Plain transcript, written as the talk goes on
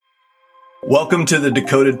Welcome to the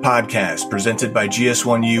Decoded Podcast, presented by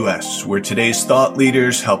GS1 US, where today's thought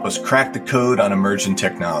leaders help us crack the code on emerging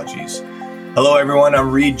technologies. Hello, everyone.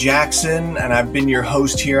 I'm Reed Jackson, and I've been your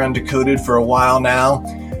host here on Decoded for a while now.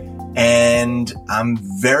 And I'm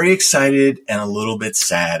very excited and a little bit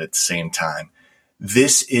sad at the same time.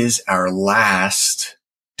 This is our last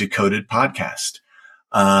Decoded podcast.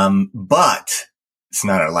 But it's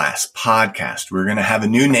not our last podcast. We're going to have a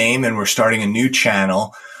new name and we're starting a new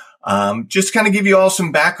channel. Just kind of give you all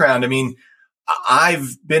some background. I mean,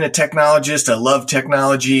 I've been a technologist. I love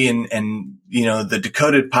technology and, you know, the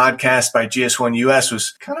Decoded podcast by GS1 US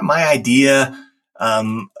was kind of my idea.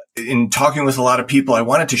 In talking with a lot of people, I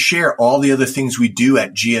wanted to share all the other things we do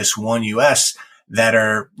at GS1 US that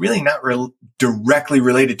are really not directly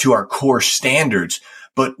related to our core standards.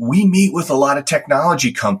 But we meet with a lot of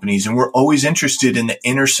technology companies and we're always interested in the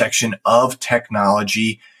intersection of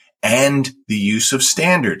technology and the use of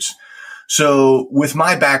standards. So with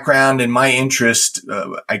my background and my interest,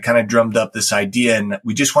 I kind of drummed up this idea and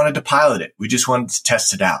we just wanted to pilot it. We just wanted to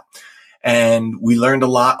test it out. And we learned a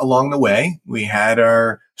lot along the way. We had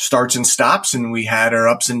our starts and stops and we had our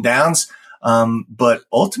ups and downs. But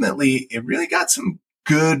ultimately, it really got some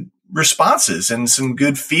good responses and some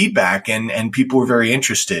good feedback and people were very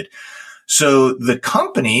interested. So the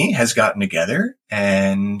company has gotten together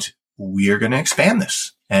and we are going to expand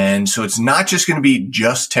this. And so it's not just going to be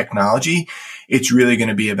just technology. It's really going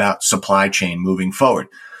to be about supply chain moving forward.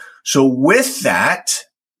 So with that,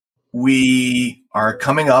 we are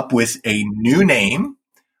coming up with a new name.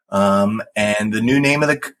 And the new name of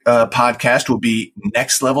the podcast will be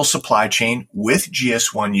Next Level Supply Chain with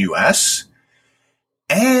GS1 US.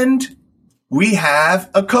 And we have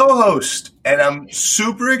a co-host. And I'm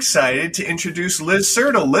super excited to introduce Liz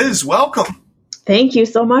Sertle. Liz, welcome. Thank you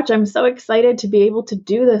so much. I'm so excited to be able to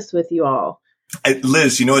do this with you all.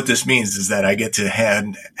 Liz, you know what this means is that I get to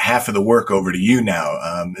hand half of the work over to you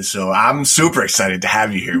now. So I'm super excited to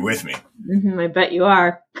have you here with me. I bet you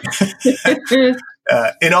are.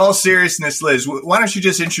 In all seriousness, Liz, why don't you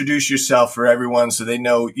just introduce yourself for everyone so they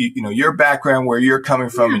know, you know, your background, where you're coming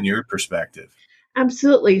from and your perspective.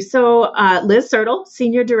 Absolutely. So Liz Sertle,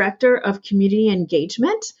 Senior Director of Community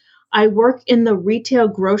Engagement. I work in the retail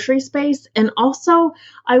grocery space, and also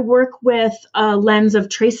I work with a lens of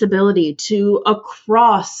traceability to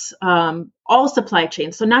across all supply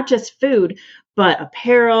chains. So not just food, but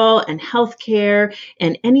apparel and healthcare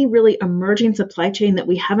and any really emerging supply chain that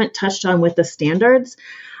we haven't touched on with the standards.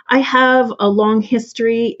 I have a long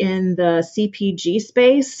history in the CPG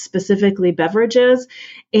space, specifically beverages,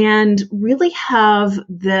 and really have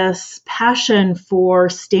this passion for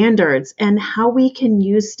standards and how we can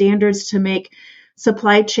use standards to make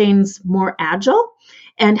supply chains more agile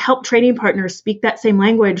and help trading partners speak that same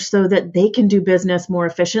language so that they can do business more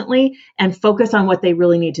efficiently and focus on what they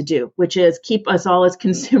really need to do, which is keep us all as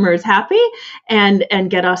consumers happy and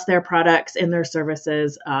get us their products and their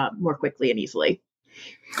services more quickly and easily.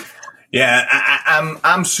 Yeah,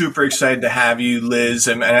 I'm super excited to have you, Liz.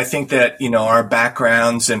 And I think that, you know, our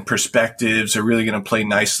backgrounds and perspectives are really going to play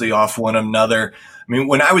nicely off one another. I mean,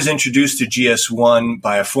 when I was introduced to GS1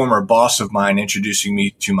 by a former boss of mine introducing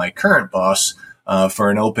me to my current boss for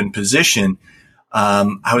an open position,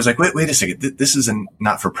 I was like, wait a second. This is a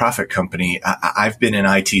not-for-profit company. I've been in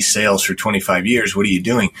IT sales for 25 years. What are you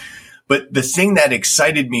doing? But the thing that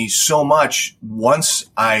excited me so much once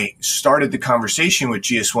I started the conversation with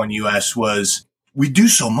GS1 US was we do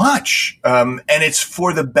so much, and it's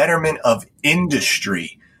for the betterment of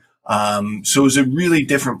industry. So it was a really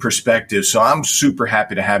different perspective. So I'm super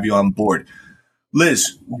happy to have you on board.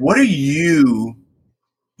 Liz, what are you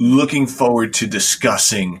looking forward to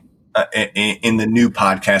discussing in the new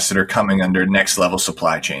podcasts that are coming under Next Level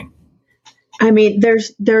Supply Chain? I mean,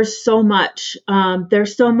 there's so much.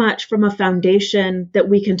 There's so much from a foundation that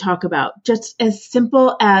we can talk about. Just as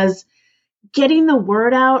simple as getting the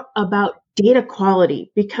word out about data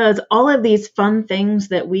quality, because all of these fun things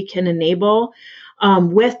that we can enable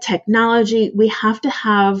with technology, we have to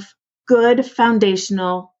have good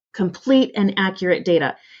foundational, complete and accurate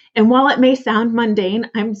data. And while it may sound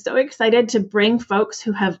mundane, I'm so excited to bring folks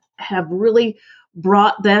who have really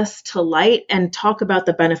brought this to light and talk about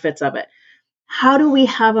the benefits of it. How do we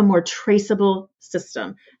have a more traceable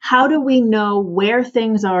system? How do we know where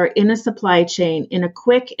things are in a supply chain in a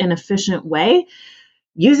quick and efficient way?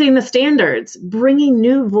 Using the standards, bringing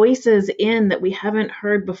new voices in that we haven't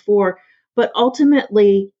heard before, but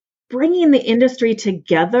ultimately bringing the industry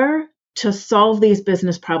together to solve these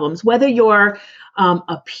business problems. Whether you're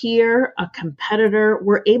a peer, a competitor,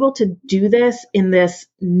 we're able to do this in this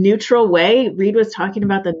neutral way. Reed was talking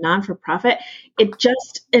about the non-for-profit. It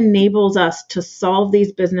just enables us to solve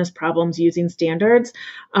these business problems using standards.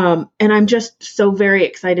 And I'm just so very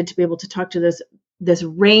excited to be able to talk to this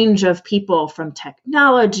range of people, from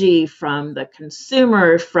technology, from the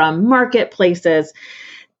consumer, from marketplaces,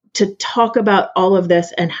 to talk about all of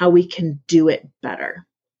this and how we can do it better.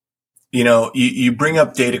 You know, you bring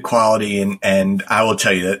up data quality, and I will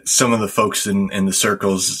tell you that some of the folks in the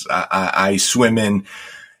circles I swim in,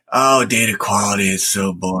 oh, data quality is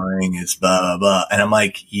so boring. It's blah, blah, blah. And I'm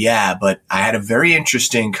like, yeah, but I had a very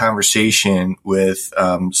interesting conversation with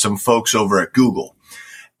some folks over at Google.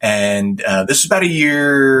 And this is about a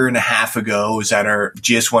year and a half ago. It was at our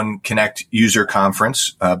GS1 Connect user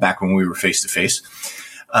conference back when we were face to face.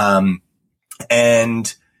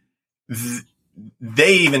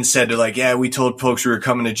 They even said, they're like, yeah, we told folks we were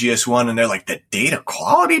coming to GS1, and they're like, the data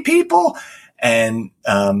quality people? And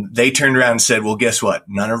they turned around and said, well, guess what?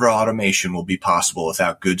 None of our automation will be possible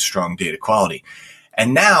without good, strong data quality.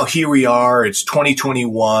 And now here we are. It's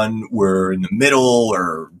 2021. We're in the middle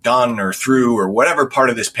or done or through or whatever part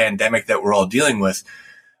of this pandemic that we're all dealing with.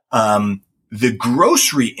 The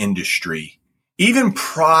grocery industry, even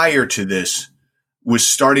prior to this, was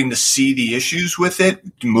starting to see the issues with it,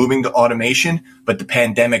 moving to automation, but the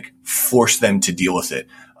pandemic forced them to deal with it.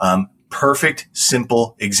 Perfect,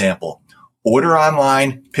 simple example. Order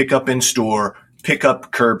online, pick up in store, pick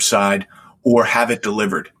up curbside, or have it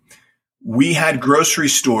delivered. We had grocery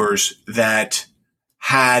stores that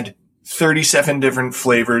had 37 different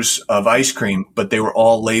flavors of ice cream, but they were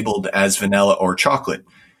all labeled as vanilla or chocolate.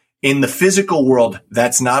 In the physical world,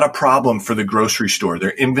 that's not a problem for the grocery store.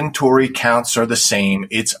 Their inventory counts are the same.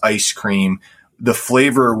 It's ice cream. The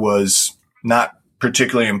flavor was not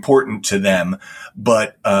particularly important to them,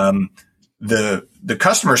 but the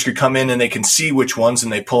customers could come in and they can see which ones,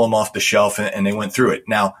 and they pull them off the shelf, and they went through it.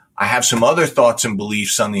 Now, I have some other thoughts and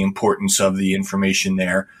beliefs on the importance of the information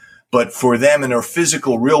there, but for them in their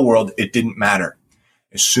physical real world, it didn't matter.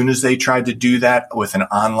 As soon as they tried to do that with an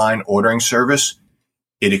online ordering service,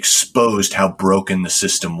 it exposed how broken the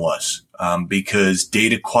system was, because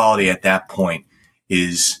data quality at that point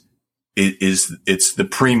it's the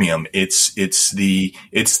premium. It's the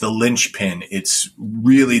linchpin. It's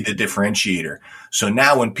really the differentiator. So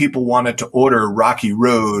now when people wanted to order Rocky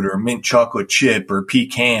Road or mint chocolate chip or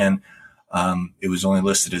pecan, it was only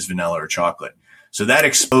listed as vanilla or chocolate. So that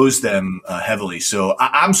exposed them heavily. So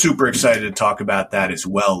I'm super excited to talk about that as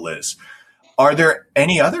well, Liz. Are there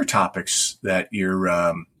any other topics that you're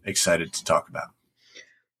excited to talk about?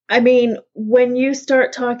 I mean, when you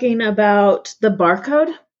start talking about the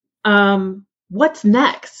barcode, what's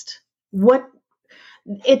next?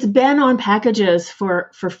 It's been on packages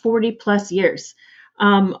for 40 plus years.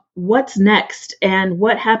 What's next, and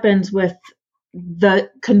what happens with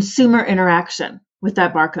the consumer interaction with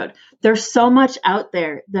that barcode? There's so much out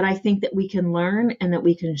there that I think that we can learn and that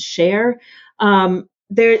we can share.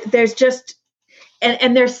 There's just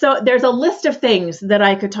And there's a list of things that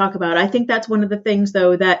I could talk about. I think that's one of the things,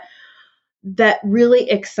 though, that really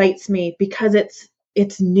excites me, because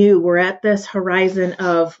it's new. We're at this horizon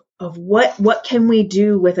of what can we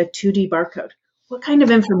do with a 2D barcode? What kind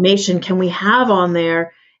of information can we have on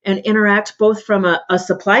there and interact both from a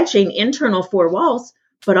supply chain internal four walls,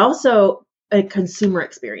 but also a consumer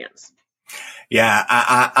experience? Yeah,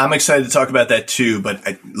 I'm excited to talk about that too.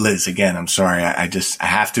 But Liz, again, I'm sorry. I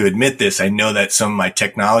have to admit this. I know that some of my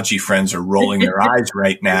technology friends are rolling their eyes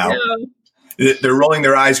right now. They're rolling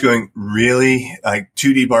their eyes going, really? Like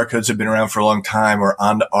 2D barcodes have been around for a long time, or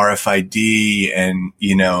on to RFID and,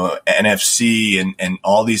 NFC and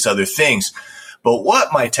all these other things. But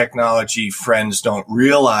what my technology friends don't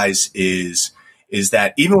realize is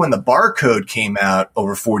that even when the barcode came out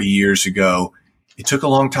over 40 years ago, it took a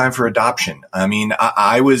long time for adoption. I mean,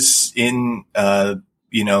 I was in,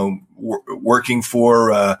 working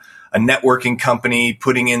for a networking company,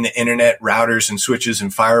 putting in the internet routers and switches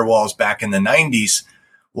and firewalls back in the 90s.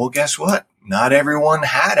 Well, guess what? Not everyone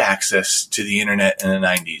had access to the internet in the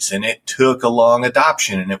 90s, and it took a long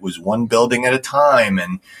adoption, and it was one building at a time.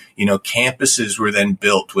 And, campuses were then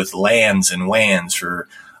built with LANs and WANs for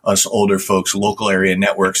us older folks, local area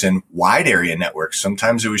networks and wide area networks.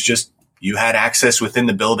 Sometimes it was just you had access within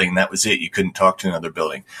the building. That was it. You couldn't talk to another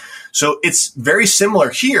building. So it's very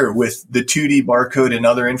similar here with the 2D barcode and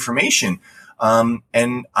other information. And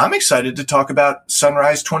I'm excited to talk about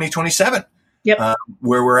Sunrise 2027,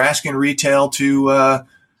 where we're asking retail to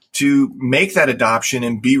make that adoption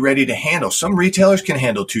and be ready to handle. Some retailers can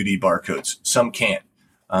handle 2D barcodes. Some can't.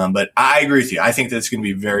 But I agree with you. I think that's going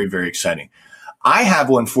to be very, very exciting. I have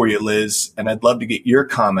one for you, Liz, and I'd love to get your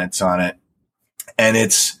comments on it. And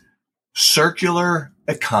it's circular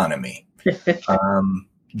economy.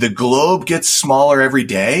 The globe gets smaller every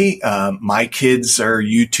day. My kids are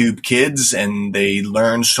YouTube kids, and they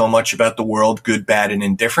learn so much about the world, good, bad, and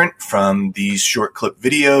indifferent, from these short clip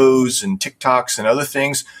videos and TikToks and other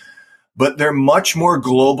things. But they're much more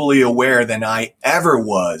globally aware than I ever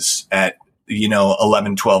was at,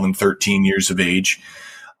 11, 12, and 13 years of age.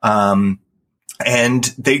 And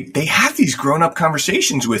they have these grown-up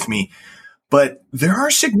conversations with me. But there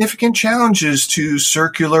are significant challenges to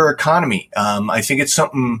circular economy. I think it's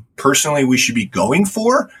something personally we should be going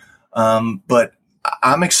for. But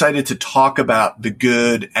I'm excited to talk about the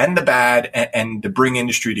good and the bad and to bring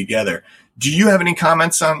industry together. Do you have any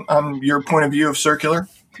comments on your point of view of circular?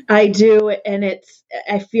 I do. And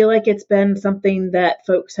I feel like it's been something that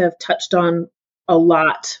folks have touched on a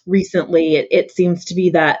lot recently. It seems to be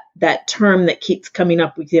that term that keeps coming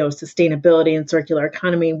up with, sustainability and circular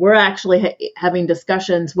economy. We're actually having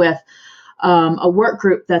discussions with a work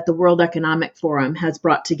group that the World Economic Forum has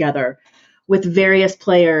brought together with various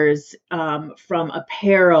players from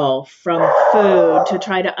apparel, from food, to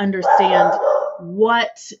try to understand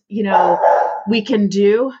what, we can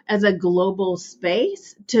do as a global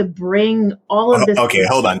space to bring all of this. Okay,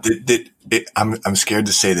 hold on. I'm scared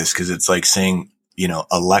to say this because it's like saying,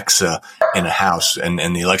 Alexa in a house, and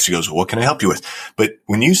the Alexa goes, "What can I help you with?" But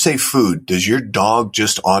when you say food, does your dog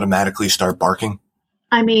just automatically start barking?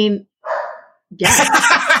 I mean, yes.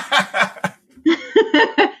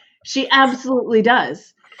 She absolutely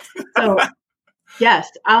does. So,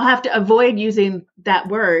 yes, I'll have to avoid using that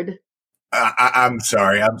word. I'm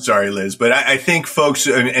sorry, Liz. But I think folks,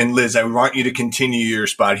 and Liz, I want you to continue your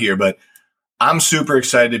spot here, but I'm super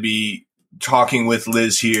excited to be talking with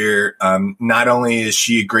Liz here. Not only is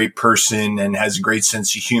she a great person and has a great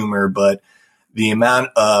sense of humor, but the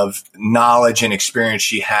amount of knowledge and experience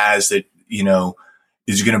she has that,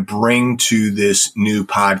 is going to bring to this new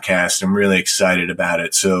podcast. I'm really excited about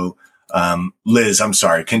it. So, Liz, I'm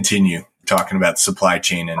sorry, continue talking about supply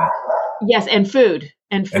chain and. Yes. And food.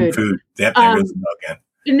 And food. Yep, there goes the dog again.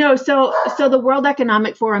 No, so the World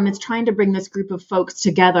Economic Forum is trying to bring this group of folks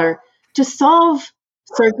together to solve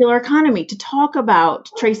circular economy, to talk about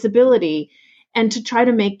traceability, and to try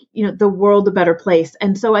to make the world a better place.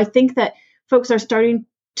 And so I think that folks are starting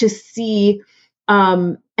to see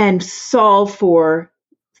and solve for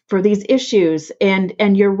these issues.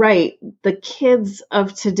 And you're right, the kids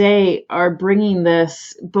of today are bringing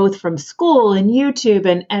this both from school and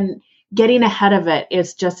YouTube, and getting ahead of it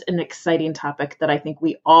is just an exciting topic that I think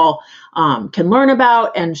we all can learn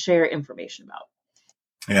about and share information about.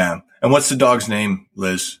 Yeah. And what's the dog's name,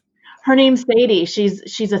 Liz? Her name's Sadie.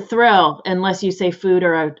 She's a thrill unless you say food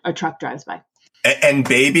or a truck drives by. And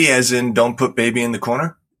baby, as in don't put baby in the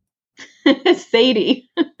corner?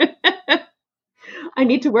 Sadie. I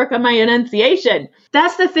need to work on my enunciation.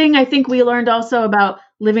 That's the thing I think we learned also about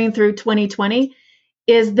living through 2020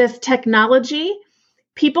 is this technology.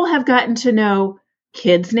 People have gotten to know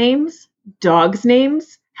kids' names, dogs'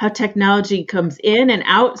 names, how technology comes in and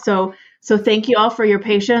out. So thank you all for your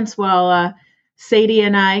patience while Sadie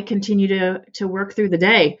and I continue to work through the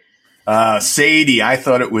day. Sadie, I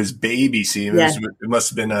thought it was baby. See, it must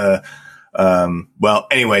have been a. Well,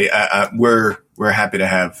 anyway, we're happy to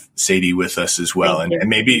have Sadie with us as well, and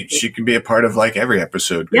maybe she can be a part of like every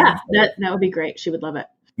episode. Yeah, that would be great. She would love it.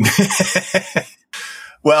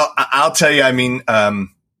 Well, I'll tell you, I mean,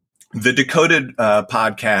 the Decoded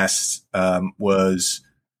podcast was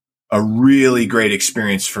a really great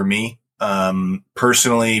experience for me,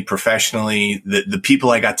 personally, professionally, the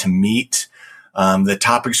people I got to meet, the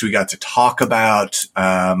topics we got to talk about,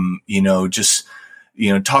 talking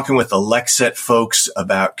with Alexet folks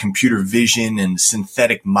about computer vision and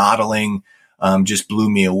synthetic modeling, just blew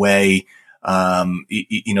me away.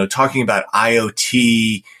 Talking about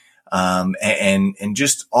IoT, and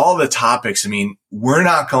just all the topics. I mean, we're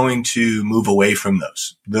not going to move away from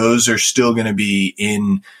those. Those are still going to be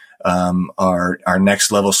in, our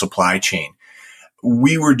next level supply chain.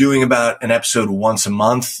 We were doing about an episode once a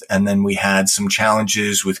month, and then we had some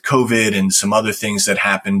challenges with COVID and some other things that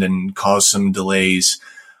happened and caused some delays.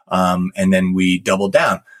 And then we doubled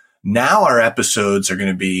down. Now our episodes are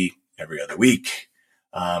going to be every other week.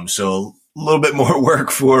 So a little bit more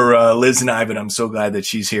work for Liz and I, but I'm so glad that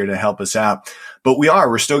she's here to help us out. But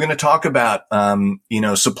we're still going to talk about,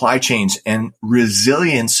 supply chains and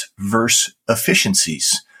resilience versus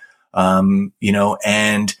efficiencies,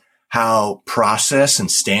 and how process and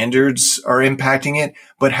standards are impacting it,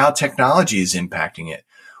 but how technology is impacting it.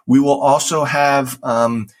 We will also have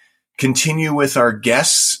continue with our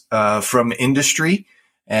guests from industry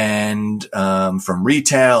and from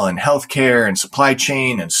retail and healthcare and supply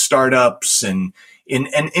chain and startups and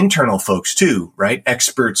internal folks too, right?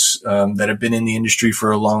 Experts that have been in the industry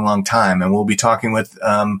for a long, long time. And we'll be talking with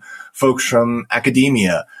folks from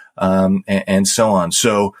academia and so on.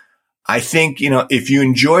 So I think, if you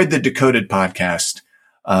enjoyed the Decoded podcast,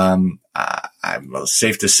 I'm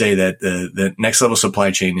safe to say that the Next Level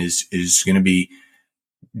Supply Chain is going to be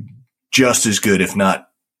just as good, if not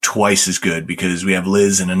twice as good, because we have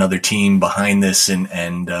Liz and another team behind this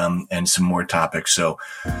and some more topics. So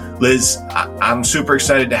Liz, I'm super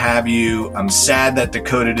excited to have you. I'm sad that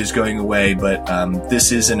Decoded is going away, but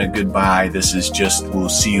this isn't a goodbye. This is just, we'll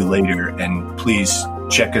see you later. And please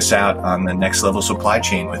check us out on the Next Level Supply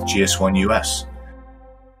Chain with GS1 US.